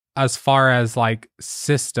as far as like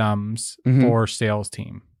systems for sales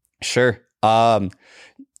team? Sure.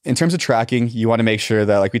 In terms of tracking, you want to make sure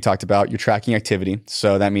that, like we talked about, you're tracking activity.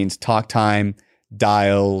 So that means talk time,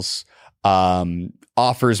 dials,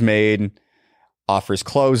 offers made, offers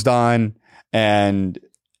closed on, and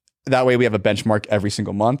that way we have a benchmark every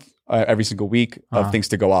single month, every single week of things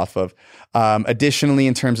to go off of. Additionally,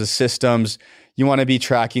 in terms of systems, you want to be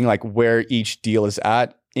tracking like where each deal is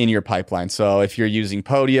at in your pipeline. So if you're using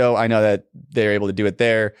Podio, I know that they're able to do it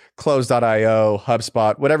there. Close.io,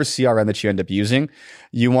 HubSpot, whatever CRM that you end up using,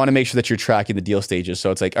 you want to make sure that you're tracking the deal stages. So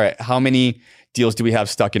it's like, all right, how many deals do we have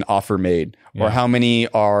stuck in offer made? Or how many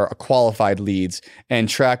are qualified leads? And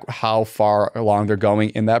track how far along they're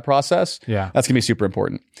going in that process. Yeah. That's going to be super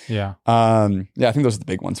important. Yeah. I think those are the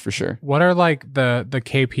big ones for sure. What are like the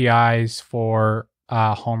KPIs for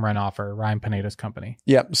home run offer, Ryan Pineda's company?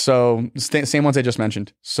 Yep. So same ones I just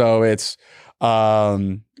mentioned. So it's,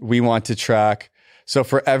 we want to track. So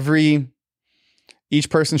for each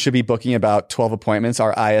person should be booking about 12 appointments.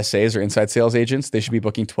 Our ISAs or inside sales agents, they should be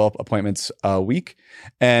booking 12 appointments a week.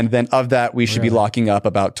 And then of that, we should be locking up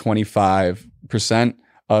about 25%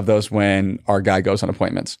 of those when our guy goes on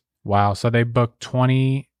appointments. Wow. So they book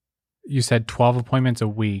you said 12 appointments a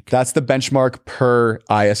week. That's the benchmark per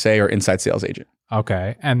ISA or inside sales agent.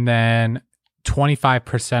 Okay. And then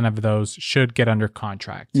 25% of those should get under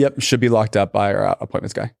contract. Yep. Should be locked up by our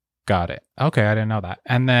appointments guy. Got it. Okay. I didn't know that.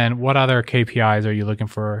 And then what other KPIs are you looking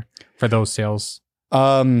for those sales?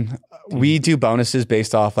 We do bonuses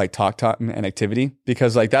based off like talk time and activity,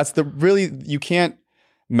 because like that's you can't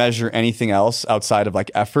measure anything else outside of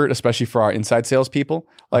like effort, especially for our inside sales people.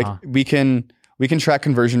 Like we can track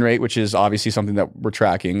conversion rate, which is obviously something that we're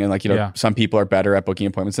tracking. And like, some people are better at booking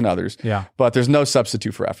appointments than others. Yeah. But there's no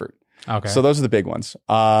substitute for effort. Okay. So those are the big ones.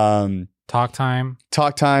 Talk time.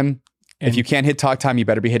 If you can't hit talk time, you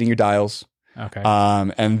better be hitting your dials. Okay.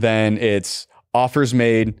 And then it's offers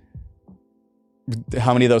made.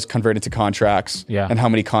 How many of those convert into contracts? Yeah. And how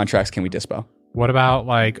many contracts can we dispo? What about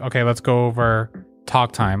like, okay, let's go over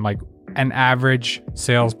talk time. Like an average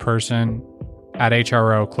salesperson at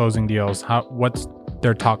HRO closing deals, what's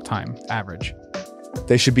their talk time average?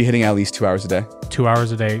 They should be hitting at least 2 hours a day. 2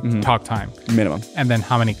 hours a day talk time. Minimum. And then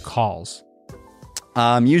how many calls?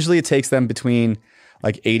 Usually it takes them between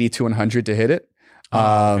like 80 to 100 to hit it.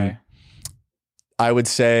 Okay. I would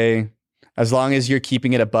say as long as you're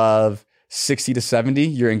keeping it above 60 to 70,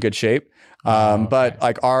 you're in good shape. But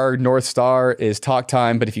like our North Star is talk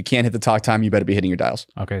time. But if you can't hit the talk time, you better be hitting your dials.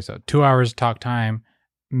 Okay. So 2 hours talk time,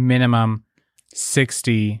 minimum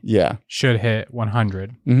 60 should hit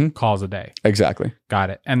 100 calls a day. Exactly. Got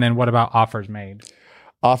it. And then what about offers made?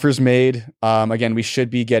 Offers made. Again, we should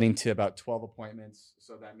be getting to about 12 appointments.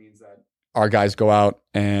 So that means that our guys go out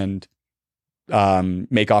and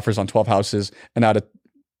make offers on 12 houses, and out of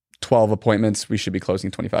 12 appointments, we should be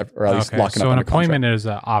closing 25, or at least locking up. So an appointment is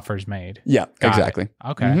offers made. Yeah, exactly.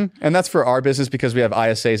 Okay. And that's for our business because we have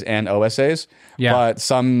ISAs and OSAs. Yeah. But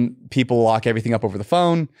some people lock everything up over the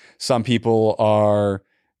phone. Some people are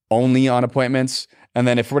only on appointments. And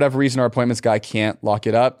then if for whatever reason our appointments guy can't lock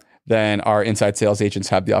it up, then our inside sales agents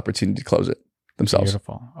have the opportunity to close it themselves.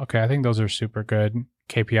 Beautiful. Okay. I think those are super good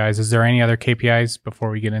KPIs. Is there any other KPIs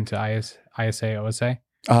before we get into ISA, OSA?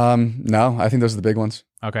 No, I think those are the big ones.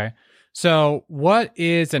 Okay. So what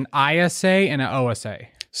is an ISA and an OSA?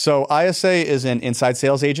 So ISA is an inside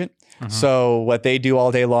sales agent. So what they do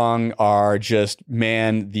all day long are just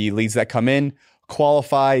man the leads that come in,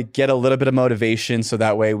 qualify, get a little bit of motivation so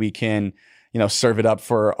that way we can, serve it up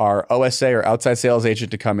for our OSA or outside sales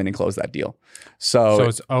agent to come in and close that deal. So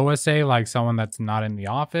it's OSA like someone that's not in the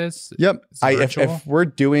office? Yep. If we're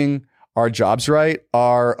doing our jobs right,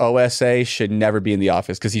 our OSA should never be in the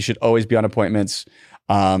office because he should always be on appointments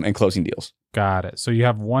and closing deals. Got it. So you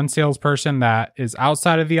have one salesperson that is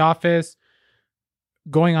outside of the office,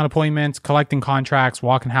 going on appointments, collecting contracts,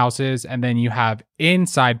 walking houses, and then you have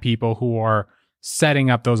inside people who are setting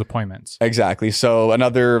up those appointments. Exactly. So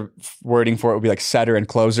another wording for it would be like setter and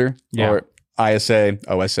closer, or ISA,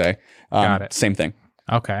 OSA. Got it. Same thing.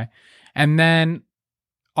 Okay. And then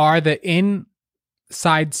are the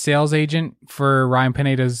inside sales agent for Ryan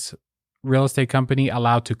Pineda's real estate company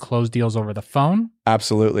allowed to close deals over the phone?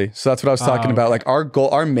 Absolutely. So that's what I was talking about. Like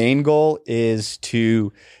our main goal is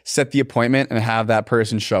to set the appointment and have that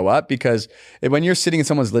person show up, because when you're sitting in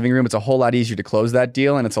someone's living room, it's a whole lot easier to close that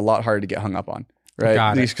deal and it's a lot harder to get hung up on, right?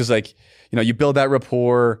 Got At least because you build that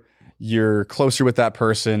rapport, you're closer with that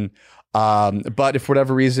person. But if for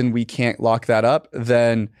whatever reason we can't lock that up,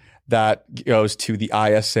 then that goes to the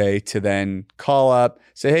ISA to then call up,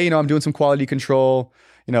 say, hey, I'm doing some quality control.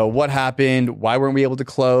 what happened, why weren't we able to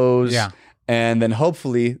close? Yeah. And then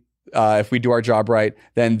hopefully, if we do our job right,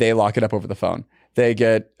 then they lock it up over the phone. They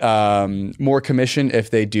get more commission if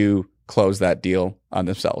they do close that deal on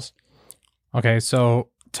themselves. Okay, so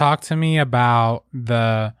talk to me about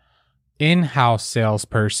the in-house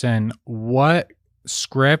salesperson. What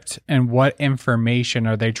script and what information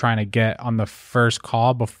are they trying to get on the first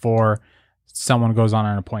call before someone goes on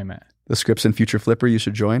an appointment? The Scripts and Future Flipper, you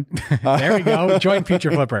should join. There we go. Join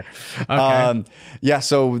Future Flipper. Okay.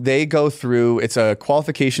 So they go through, it's a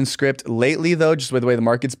qualification script. Lately, though, just with the way the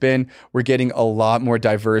market's been, we're getting a lot more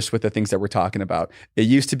diverse with the things that we're talking about. It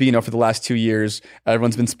used to be, for the last 2 years,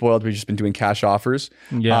 everyone's been spoiled. We've just been doing cash offers.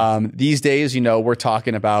 Yeah. These days, we're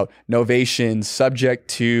talking about novations, subject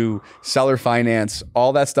to seller finance,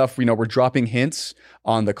 all that stuff. We're dropping hints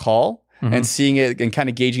on the call. And seeing it and kind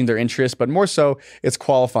of gauging their interest, but more so it's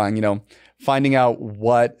qualifying, finding out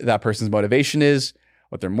what that person's motivation is,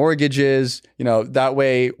 what their mortgage is, that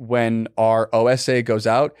way when our OSA goes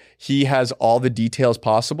out, he has all the details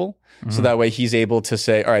possible. So that way he's able to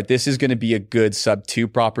say, all right, this is going to be a good sub 2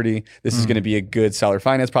 property. This is going to be a good seller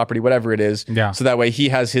finance property, whatever it is. Yeah. So that way he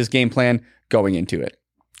has his game plan going into it.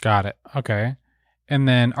 Got it. Okay. And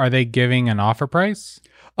then are they giving an offer price?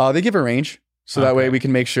 They give a range. So that way we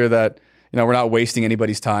can make sure that we're not wasting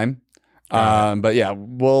anybody's time. But yeah,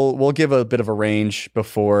 we'll give a bit of a range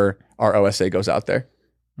before our OSA goes out there.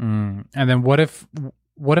 And then what if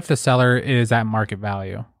the seller is at market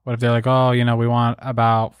value? What if they're like, oh, we want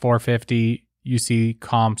about 450, you see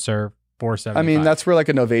comps are 475? That's where like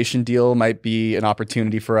a novation deal might be an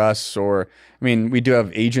opportunity for us. Or, we do have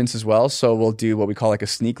agents as well. So we'll do what we call like a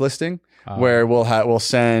sneak listing where we'll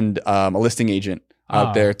send a listing agent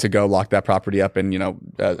out there to go lock that property up and,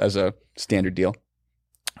 as a standard deal.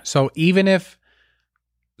 So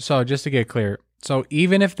just to get clear,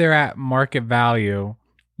 even if they're at market value,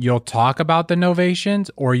 you'll talk about the novations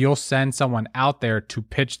or you'll send someone out there to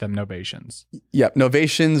pitch them novations? Yep.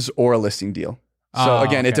 Novations or a listing deal. So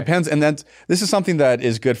again, it depends. And this is something that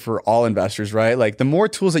is good for all investors, right? Like the more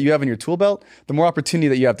tools that you have in your tool belt, the more opportunity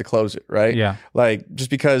that you have to close it, right? Yeah. Like just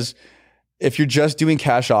because if you're just doing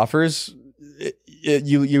cash offers,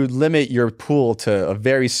 you limit your pool to a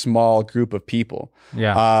very small group of people.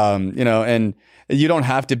 Yeah. And you don't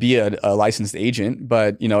have to be a licensed agent,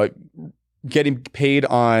 but getting paid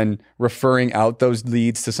on referring out those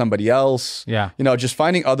leads to somebody else. Yeah. Just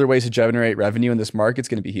finding other ways to generate revenue in this market is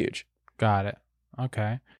going to be huge. Got it. Okay.